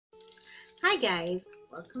Hi guys,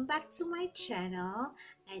 welcome back to my channel,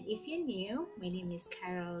 and if you're new, my name is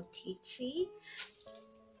Tichie.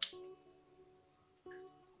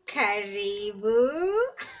 Karibu.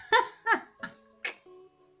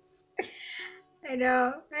 I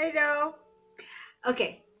know.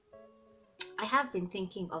 Okay, I have been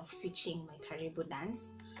thinking of switching my Karibu dance,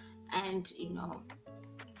 and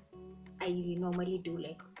I normally do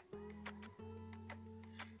like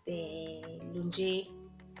the lunge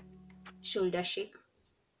shoulder shake,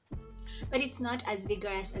 but it's not as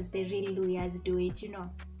vigorous as the real Luyas do it,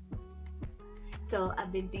 So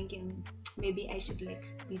I've been thinking maybe I should like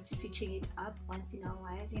be switching it up once in a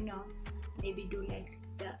while, maybe do like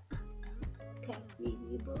the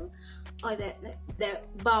Karibu or the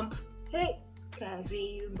bump, hey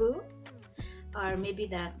Karibu, or maybe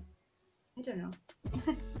the, I don't know.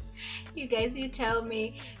 You guys, you tell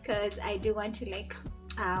me, because I do want to like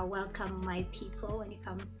welcome my people when you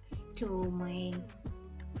come to my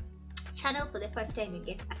channel for the first time. You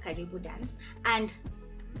get a Karibu dance, and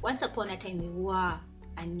once upon a time you were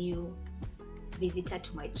a new visitor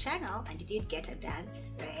to my channel and you did get a dance,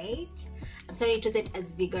 right? I'm sorry it wasn't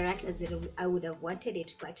as vigorous as I would have wanted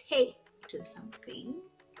it, but hey, it was something.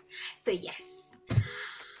 So yes,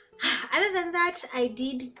 other than that, I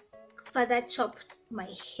did further chop my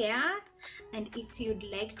hair, and if you'd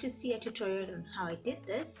like to see a tutorial on how I did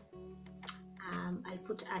this, I'll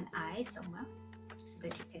put an eye somewhere so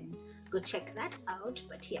that you can go check that out.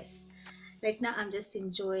 But yes, right now I'm just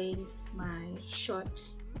enjoying my short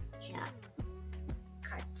hair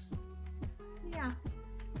cut. So yeah,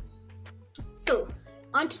 so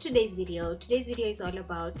on to today's video. Today's video is all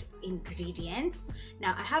about ingredients.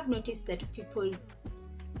 Now I have noticed that people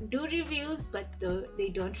do reviews, but they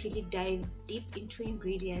don't really dive deep into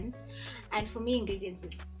ingredients, and for me ingredients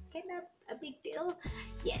is kind of a big deal.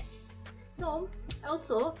 Yes, so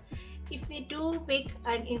also if they do make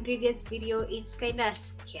an ingredients video, it's kind of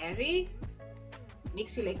scary,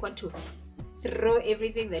 makes you like want to throw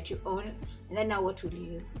everything that you own, and then now what will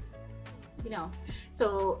you use,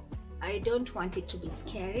 so I don't want it to be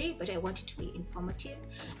scary, but I want it to be informative.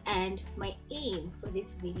 And my aim for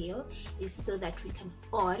this video is so that we can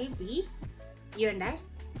all be, you and I,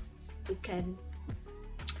 we can,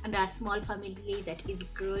 and our small family that is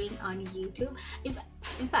growing on YouTube.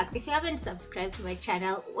 In fact, if you haven't subscribed to my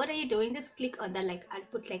channel, what are you doing? Just click on the I'll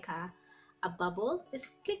put like a bubble. Just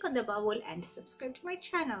click on the bubble and subscribe to my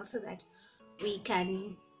channel so that we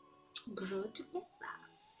can grow together.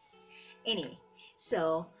 Anyway,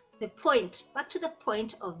 so back to the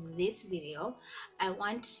point of this video, I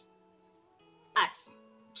want us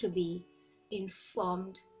to be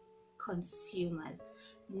informed consumers.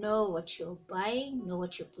 Know what you're buying, know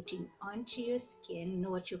what you're putting onto your skin,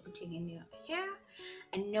 know what you're putting in your hair,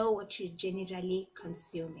 and know what you're generally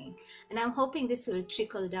consuming. And I'm hoping this will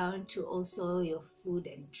trickle down to also your food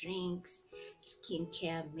and drinks,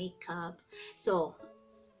 skincare, makeup. So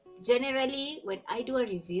generally, when I do a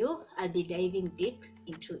review, I'll be diving deep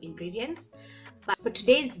into ingredients. But for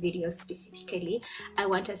today's video specifically, I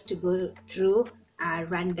want us to go through a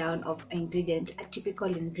rundown of a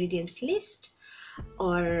typical ingredients list,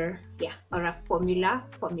 or a formula.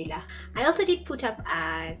 I also did put up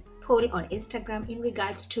a poll on Instagram in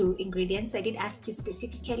regards to ingredients. I did ask you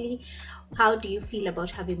specifically, how do you feel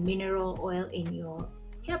about having mineral oil in your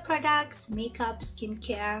hair products, makeup,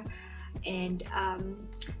 skincare? And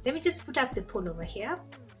let me just put up the poll over here,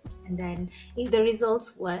 and then if the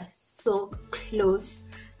results were so close,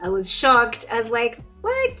 I was shocked. I was like,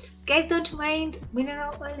 what, guys don't mind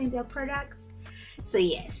mineral oil in their products? So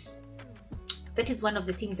yes, that is one of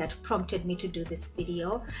the things that prompted me to do this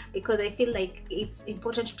video, because I feel like it's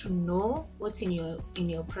important to know what's in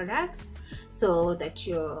your products so that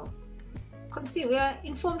you're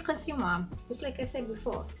informed consumer, just like I said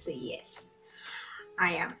before. So yes,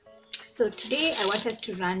 I am. So today I want us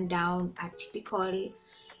to run down a typical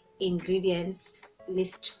ingredients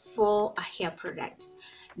list for a hair product.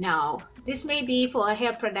 Now this may be for a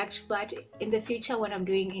hair product, but in the future when I'm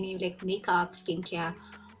doing any like makeup, skincare,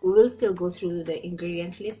 we will still go through the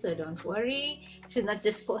ingredients list, so don't worry. This is not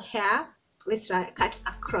just for hair. Let's cut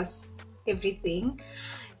across everything.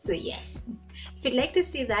 So yes, if you'd like to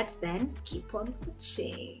see that, then keep on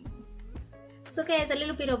watching. So guys, a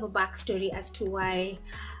little bit of a backstory as to why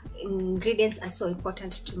ingredients are so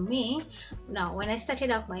important to me. Now, when I started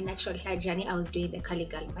off my natural hair journey, I was doing the curly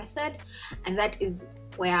girl method, and that is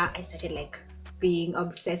where I started like being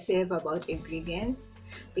obsessive about ingredients.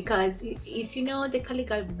 Because if you know the curly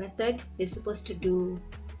girl method, they're supposed to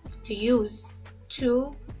use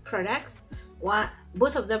two products.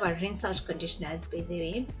 Both of them are rinse out conditioners, by the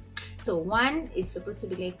way. So one is supposed to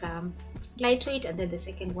be like lightweight, and then the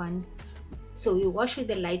second one, so you wash with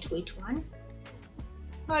the lightweight one,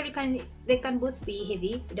 or they can both be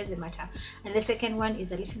heavy, it doesn't matter. And the second one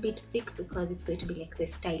is a little bit thick because it's going to be like the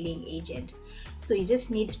styling agent. So you just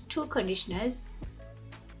need 2 conditioners,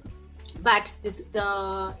 but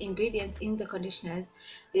the ingredients in the conditioners,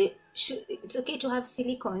 it's okay to have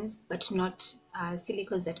silicones, but not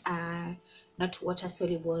silicones that are not water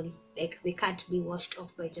soluble, like they can't be washed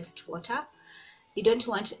off by just water. You don't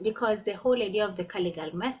want, because the whole idea of the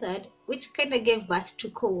Caligal method, which kind of gave birth to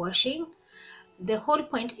co-washing, the whole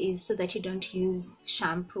point is so that you don't use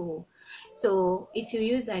shampoo. So if you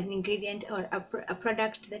use an ingredient or a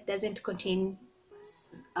product that doesn't contain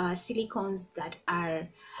silicones that are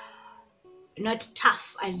not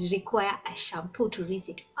tough and require a shampoo to rinse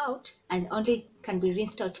it out, and only can be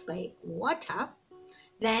rinsed out by water,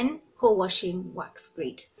 then co-washing works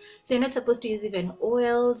great. So you're not supposed to use even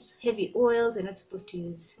oils, heavy oils. You're not supposed to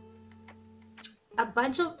use a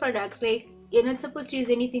bunch of products, like you're not supposed to use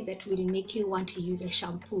anything that will make you want to use a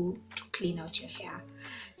shampoo to clean out your hair.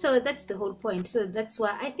 So that's the whole point. So that's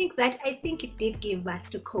why I think it did give birth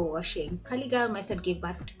to co-washing. Caligal method gave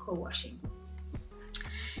birth to co-washing.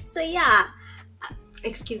 So yeah,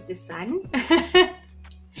 excuse the sun.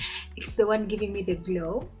 It's the one giving me the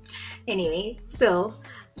glow. Anyway, so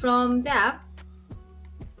from there,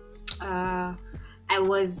 I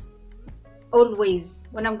was always,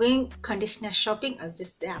 when I'm going conditioner shopping, I was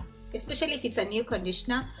just there, especially if it's a new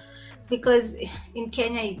conditioner, because in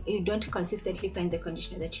Kenya you don't consistently find the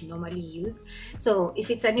conditioner that you normally use. So if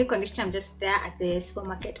it's a new conditioner, I'm just there at the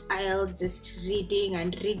supermarket aisles, just reading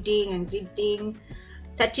and reading and reading.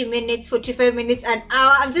 30 minutes, 45 minutes, an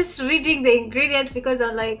hour, I'm just reading the ingredients, because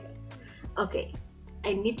I'm like, okay,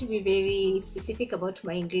 I need to be very specific about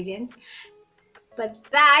my ingredients. But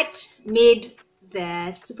that made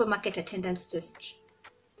the supermarket attendants just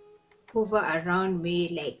hover around me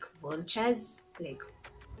like vultures. Like,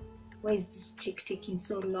 why is this chick taking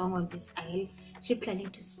so long on this aisle? Is she planning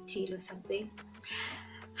to steal or something?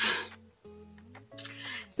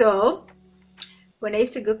 So when I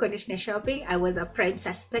used to go conditioner shopping, I was a prime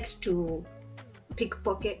suspect to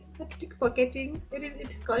pickpocketing. What is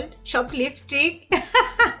it called? Shoplifting.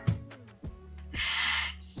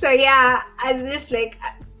 So yeah, I was just like,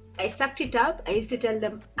 I sucked it up. I used to tell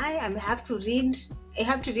them, I have to read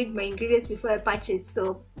my ingredients before I purchase,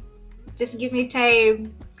 so just give me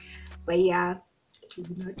time. But yeah, it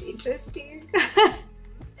was not interesting.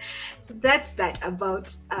 So that's that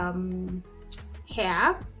about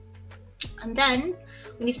hair. And then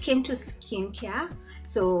when it came to skincare,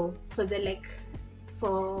 so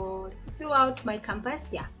throughout my campus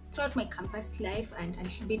life, and a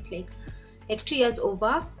little bit like 2 years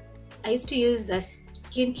over, I used to use the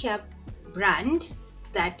skincare brand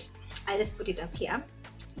that I just put it up here,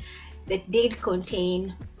 that did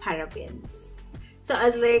contain parabens. So I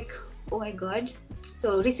was like, oh my god.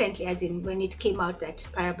 So recently, as in when it came out that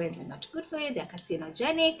parabens are not good for you, they're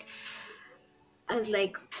carcinogenic, I was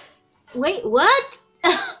like, wait, what?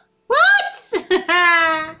 What?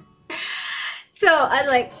 So I was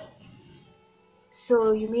like,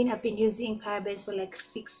 so you mean I've been using parabens for like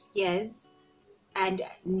 6 years and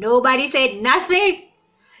nobody said nothing?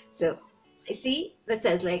 So I see, that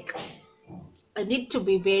says like, I need to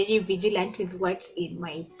be very vigilant with what's in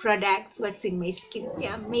my products, what's in my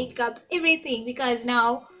skincare, makeup, everything, because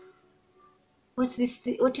now, what is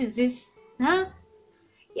this? Huh?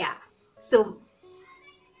 Yeah. So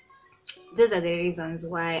those are the reasons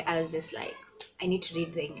why I was just like, I need to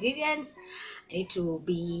read the ingredients. I need to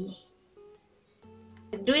be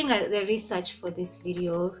doing the research for this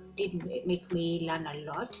video. Did make me learn a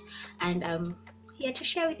lot, and I'm here to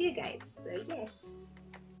share with you guys. So yes.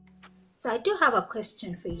 So I do have a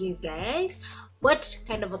question for you guys. What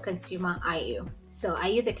kind of a consumer are you? So are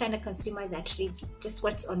you the kind of consumer that reads just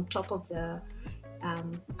what's on top of the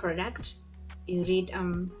product? You read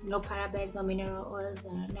no parabens, no mineral oils,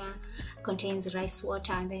 contains rice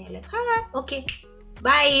water, and then you're like, okay,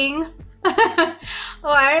 buying.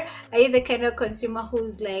 Or are you the kind of consumer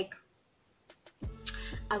who's like,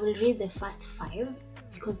 I will read the first 5,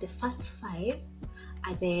 because the first 5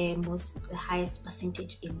 are the highest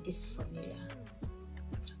percentage in this formula?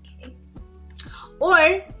 Okay.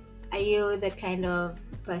 Or are you the kind of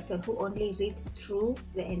person who only reads through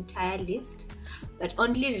the entire list, but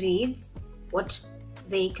only reads what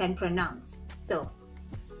they can pronounce? So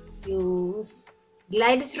you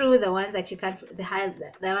glide through the ones that you can't, the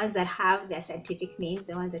ones that have their scientific names,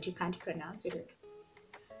 the ones that you can't pronounce, you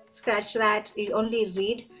scratch that, you only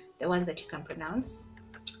read the ones that you can pronounce?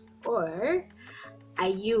 Or are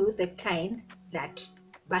you the kind that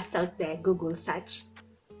bust out the Google search,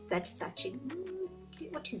 start searching,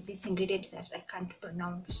 what is this ingredient that I can't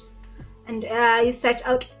pronounce, and you search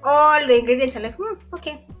out all the ingredients and like,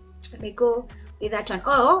 okay, let me go with that one.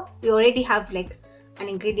 Or you already have like an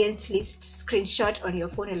ingredient list screenshot on your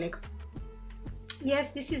phone and like,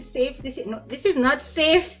 yes, this is safe, this is not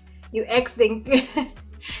safe. You X the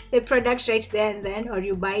the product right there and then, or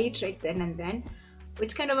you buy it right then and then.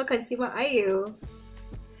 Which kind of a consumer are you?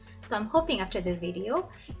 So I'm hoping after the video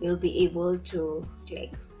you'll be able to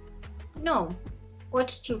like know what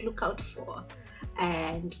to look out for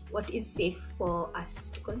and what is safe for us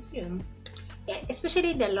to consume,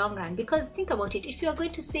 especially in the long run. Because think about it, if you are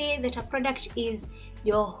going to say that a product is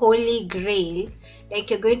your holy grail, like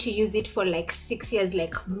you're going to use it for like 6 years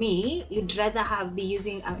like me, you'd rather be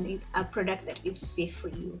using a product that is safe for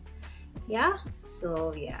you. Yeah,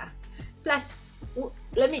 so yeah. Plus,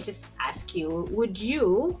 let me just ask you, would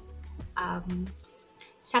you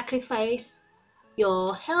sacrifice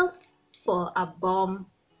your health for a bomb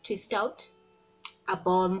twist out, a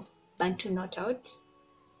bomb bantu knot out?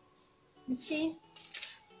 You see,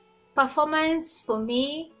 performance for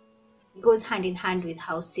me goes hand in hand with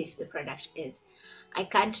how safe the product is. I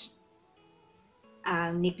can't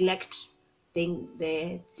neglect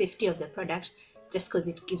the safety of the product just because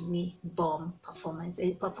it gives me bomb performance.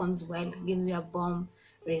 It performs well, give me a bomb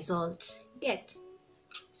result. Get?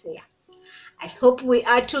 So yeah, I hope we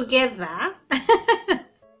are together.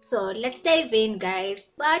 So let's dive in, guys.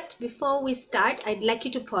 But before we start, I'd like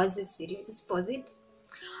you to pause this video. Just pause it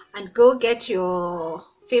and go get your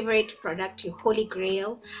favorite product, your holy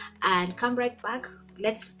grail, and come right back.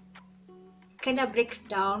 Let's kind of break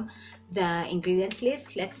down the ingredients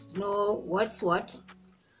list. Let's know what's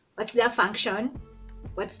their function,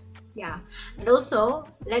 and also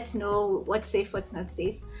let's know what's safe, what's not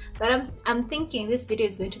safe. But I'm thinking this video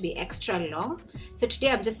is going to be extra long, so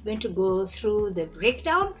today I'm just going to go through the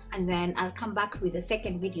breakdown, and then I'll come back with a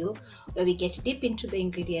second video where we get deep into the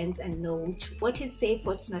ingredients and know what is safe,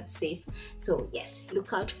 what's not safe. So yes,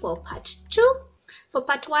 look out for part 2. For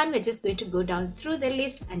part 1, we're just going to go down through the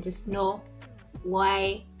list and just know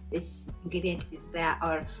why this ingredient is there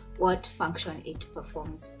or what function it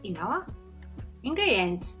performs in our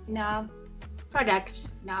ingredient, in our product,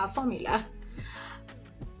 in our formula.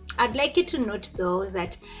 I'd like you to note though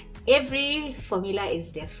that every formula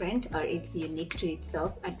is different, or it's unique to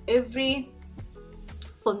itself, and every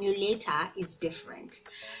formulator is different.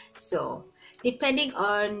 So depending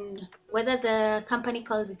on whether the company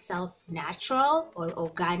calls itself natural or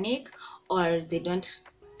organic, or they don't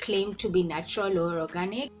claim to be natural or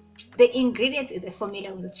organic, the ingredients in the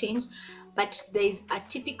formula will change, but there is a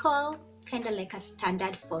typical, kind of like a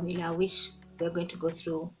standard formula, which we're going to go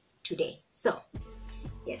through today. So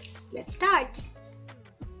yes, let's start.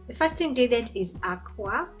 The first ingredient is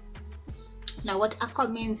aqua. Now what aqua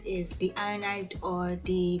means is deionized or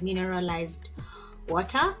demineralized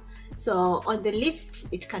water. So on the list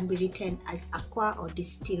it can be written as aqua or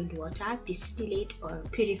distilled water, distillate or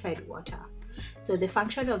purified water. So the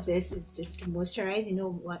function of this is just to moisturize. You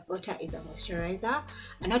know what, water is a moisturizer,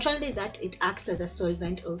 and not only that, it acts as a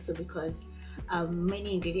solvent also, because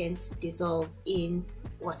many ingredients dissolve in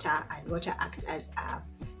water, and water acts as a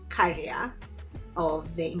carrier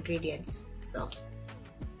of the ingredients. So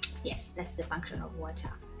yes, that's the function of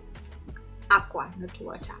water. Aqua, not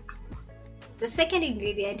water. The second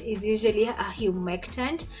ingredient is usually a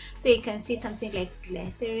humectant. So you can see something like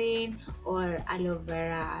glycerin or aloe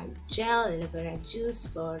vera gel, aloe vera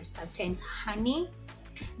juice, or sometimes honey.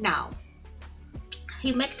 Now,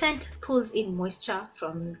 humectant pulls in moisture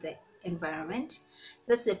from the environment.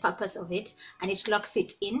 So that's the purpose of it, and it locks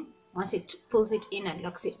it in. Once it pulls it in and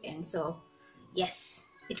locks it in, so yes,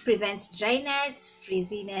 it prevents dryness,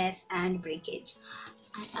 frizziness, and breakage.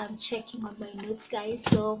 I am checking on my notes, guys,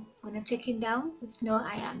 so when I'm checking down, just know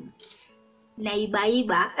I am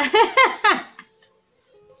naiba.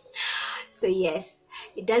 So yes,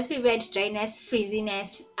 it does prevent dryness,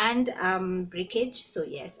 frizziness, and breakage. So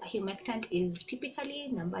yes, a humectant is typically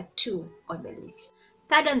number 2 on the list.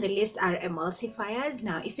 Third on the list are emulsifiers.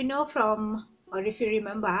 Now if you know from, or if you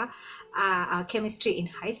remember our chemistry in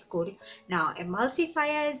high school, now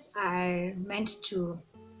emulsifiers are meant to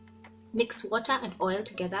mix water and oil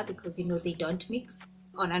together, because you know they don't mix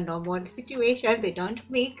on a normal situation, they don't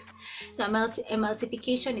mix. So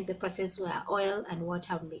emulsification is a process where oil and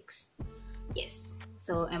water mix. Yes,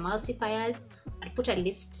 so emulsifiers, I'll put a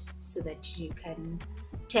list so that you can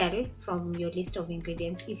tell from your list of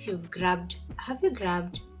ingredients if you've grabbed, have you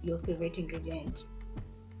grabbed your favorite ingredient?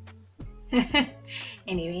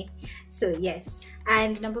 Anyway, so yes.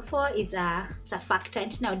 And number 4 is a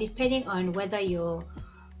surfactant. Now depending on whether your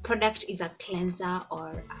product is a cleanser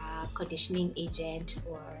or a conditioning agent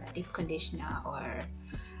or a deep conditioner or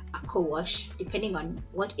a co-wash, depending on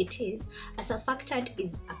what it is, a surfactant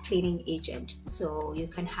is a cleaning agent. So you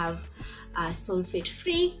can have a sulfate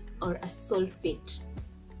free or a sulfate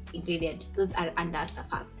ingredient. Those are under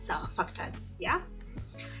surfactants. Yeah,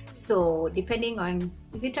 so depending on,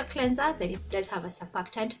 is it a cleanser, then it does have a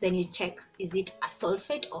surfactant, then you check, is it a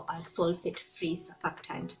sulfate or a sulfate free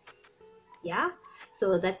surfactant. Yeah,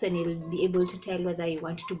 so that's when you'll be able to tell whether you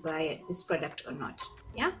want to buy this product or not.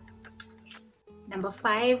 Yeah. Number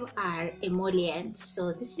 5 are emollients.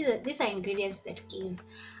 So these are ingredients that give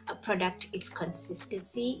a product its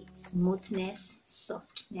consistency, smoothness,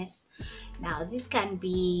 softness. Now these can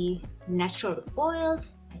be natural oils,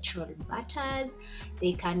 natural butters,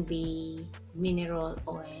 they can be mineral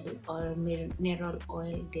oil or mineral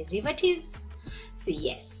oil derivatives. So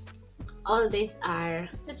yes, all these are,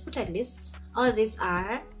 just put a list, all these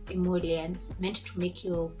are emollients meant to make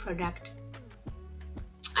your product,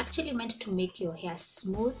 actually meant to make your hair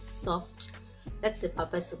smooth, soft. That's the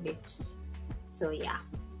purpose of it. So yeah,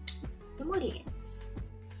 emollients.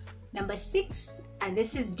 Number 6, and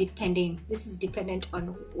this is dependent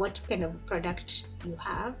on what kind of product you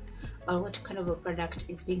have or what kind of a product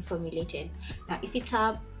is being formulated. Now if it's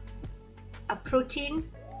a protein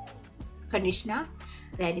conditioner,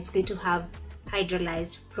 then it's going to have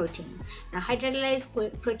hydrolyzed protein. Now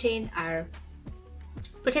hydrolyzed protein are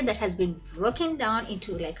protein that has been broken down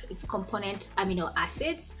into like its component amino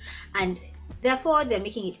acids, and therefore they're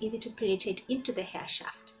making it easy to penetrate into the hair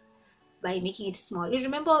shaft by making it small. You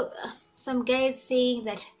remember some guys saying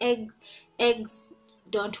that eggs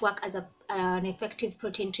don't work as an effective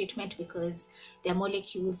protein treatment because their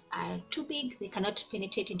molecules are too big, they cannot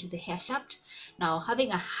penetrate into the hair shaft. Now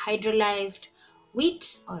having a hydrolyzed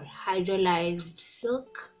wheat or hydrolyzed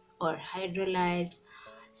silk or hydrolyzed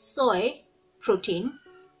soy protein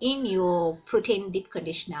in your protein deep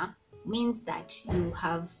conditioner means that you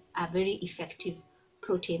have a very effective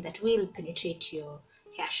protein that will penetrate your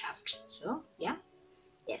hair shaft. So yeah,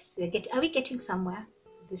 yes, are we getting somewhere,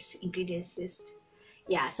 this ingredients list?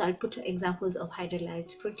 Yeah, so I'll put examples of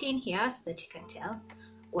hydrolyzed protein here so that you can tell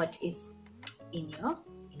what is in your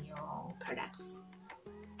products.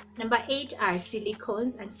 Number 8 are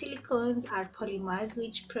silicones, and silicones are polymers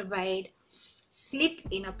which provide slip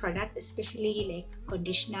in a product, especially like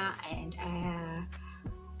conditioner and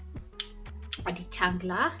a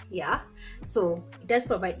detangler. Yeah, so it does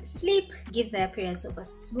provide slip, gives the appearance of a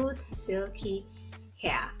smooth, silky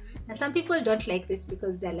hair. Now some people don't like this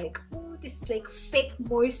because they're like, oh, this is like fake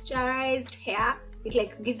moisturized hair. It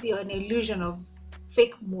like gives you an illusion of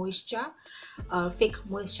fake moisture or fake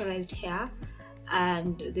moisturized hair,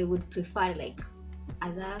 and they would prefer like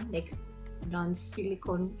other like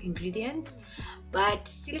non-silicone ingredients. But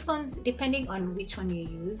silicones, depending on which one you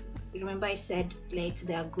use, remember I said like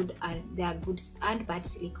there are good and bad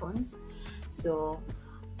silicones. So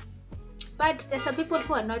but there's some people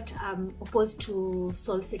who are not opposed to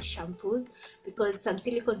sulfate shampoos, because some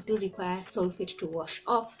silicones do require sulfate to wash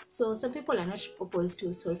off. So some people are not opposed to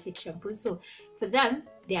sulfate shampoos, so for them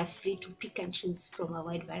they are free to pick and choose from a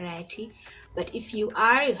wide variety. But if you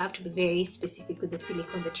are, you have to be very specific with the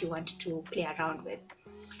silicone that you want to play around with.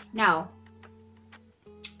 Now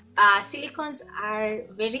silicones are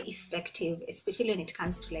very effective, especially when it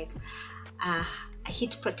comes to like a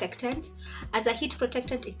heat protectant. As a heat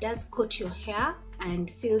protectant, it does coat your hair and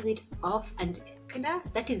seals it off, and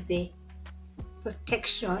that is the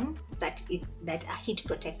protection that a heat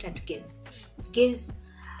protectant gives. It gives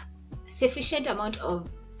sufficient amount of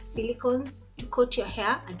silicones to coat your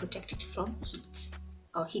hair and protect it from heat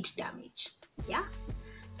or heat damage. Yeah,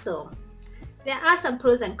 so there are some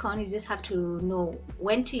pros and cons. You just have to know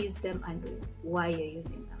when to use them and why you're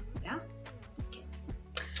using them. Yeah, okay.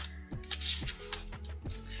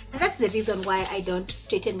 And that's the reason why I don't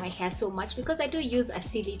straighten my hair so much, because I do use a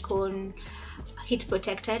silicone heat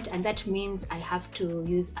protectant, and that means I have to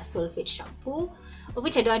use a sulfate shampoo, of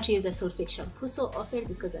which I don't want to use a sulfate shampoo so often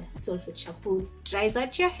because a sulfate shampoo dries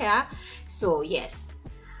out your hair. So yes,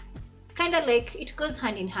 kind of like it goes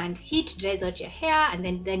hand in hand. Heat dries out your hair, and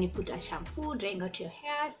then you put a shampoo drying out your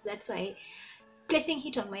hair. So that's why placing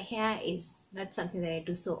heat on my hair is not something that I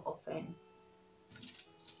do so often.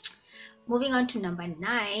 Moving on to number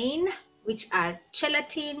 9, which are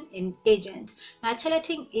gelatin and agent. Now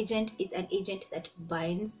gelatin agent is an agent that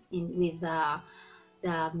binds in with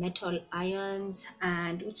the metal ions,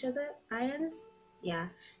 and which other ions? Yeah,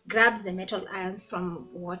 grabs the metal ions from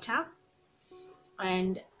water,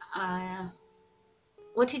 and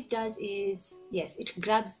what it does is, yes, it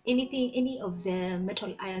grabs any of the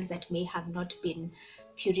metal ions that may have not been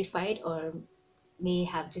purified or may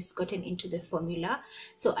have just gotten into the formula.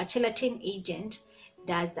 So a gelatin agent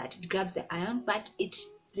does that. It grabs the ion, but it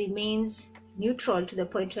remains neutral to the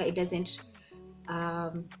point where it doesn't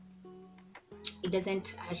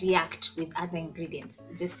react with other ingredients.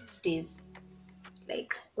 It just stays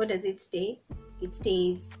like, what does it stay? It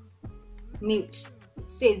stays mute.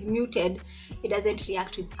 It stays muted. It doesn't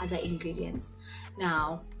react with other ingredients.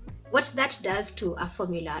 Now, what that does to a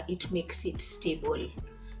formula, it makes it stable.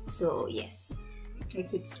 So yes, it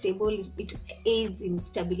makes it stable. It aids in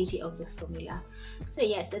stability of the formula. So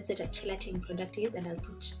yes, that's what a gelatin product is, and I'll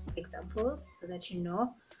put examples so that you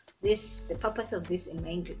know this. The purpose of this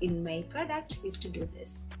in my product is to do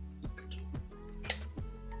this. Okay.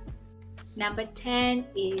 Number 10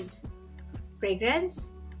 is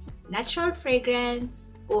fragrance, natural fragrance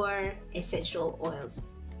or essential oils.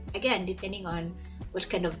 Again, depending on what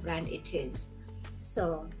kind of brand it is.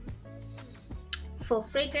 So for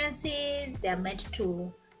fragrances, they're meant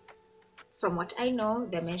to, from what I know,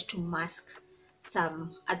 they're meant to mask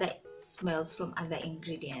some other smells from other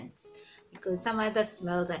ingredients, because some other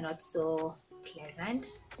smells are not so pleasant.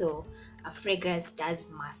 So a fragrance does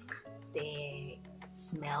mask the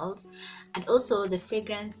smells, and also the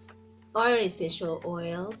fragrance or essential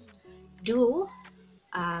oils do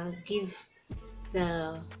give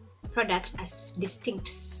the product a distinct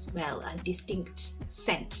smell, a distinct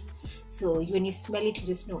scent. So when you smell it, you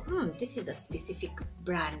just know, this is a specific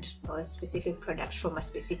brand or a specific product from a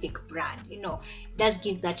specific brand. You know, it does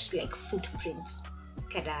give that like footprint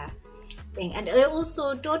kind of thing. And I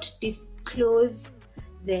also don't disclose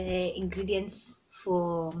the ingredients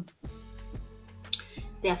for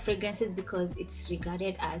their fragrances because it's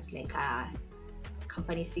regarded as like a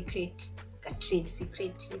company secret, a trade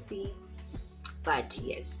secret, you see. But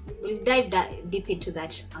yes, we'll dive deep into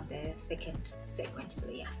that on the second segment. So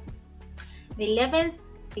yeah, the 11th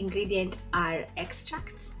ingredient are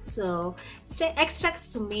extracts. So extracts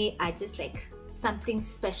to me are just like something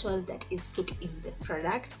special that is put in the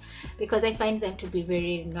product, because I find them to be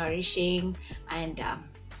very nourishing, and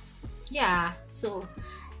yeah, so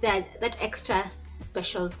that extra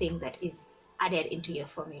special thing that is added into your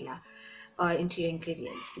formula or into your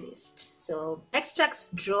ingredients list. So extracts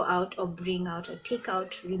draw out or bring out or take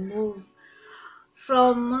out, remove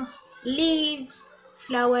from leaves,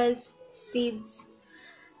 flowers, seeds,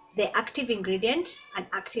 the active ingredient, an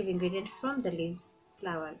active ingredient from the leaves,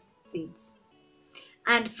 flowers, seeds.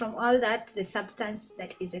 And from all that, the substance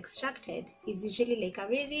that is extracted is usually like a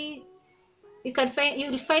really,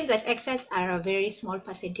 you'll find that extracts are a very small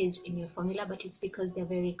percentage in your formula, but it's because they're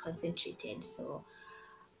very concentrated. So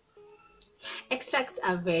extracts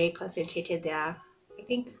are very concentrated. They are, I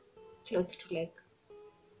think, close to like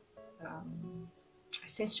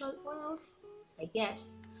essential oils, I guess.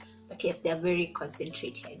 But yes, they're very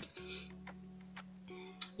concentrated.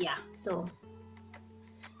 Yeah, so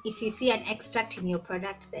if you see an extract in your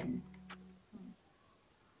product, then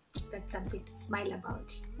that's something to smile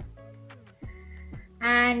about.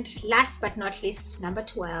 And last but not least, number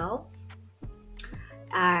 12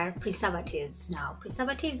 are preservatives. Now,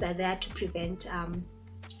 preservatives are there to prevent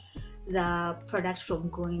the product from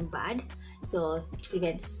going bad. So it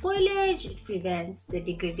prevents spoilage, it prevents the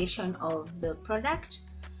degradation of the product,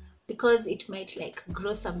 because it might like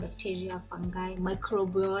grow some bacteria, fungi,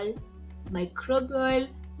 microbial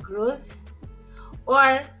growth,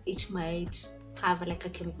 or it might have like a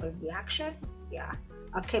chemical reaction,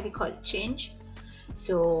 a chemical change.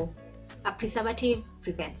 So a preservative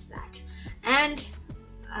prevents that. And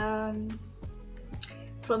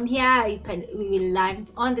from here we will learn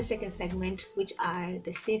on the second segment which are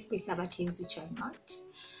the safe preservatives, which are not.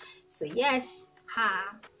 So yes,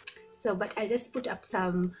 so but I'll just put up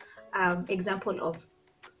some example of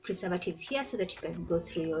preservatives here so that you can go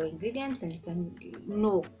through your ingredients and you can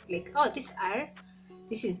know like, oh,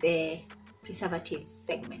 this is the preservatives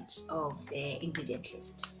segment of the ingredient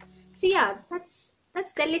list. So yeah,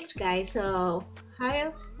 that's the list, guys. So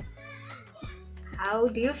how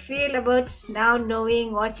do you feel about now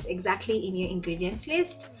knowing what's exactly in your ingredients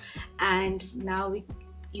list? And now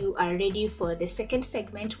you are ready for the second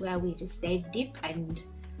segment, where we just dive deep and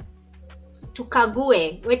to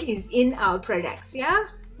kague what is in our products. Yeah.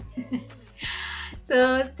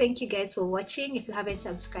 So thank you guys for watching. If you haven't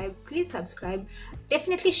subscribed, please subscribe.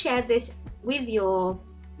 Definitely share this with your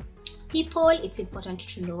people. It's important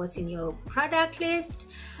to know what's in your product list.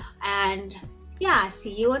 And yeah,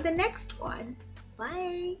 see you on the next one.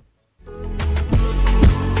 Bye.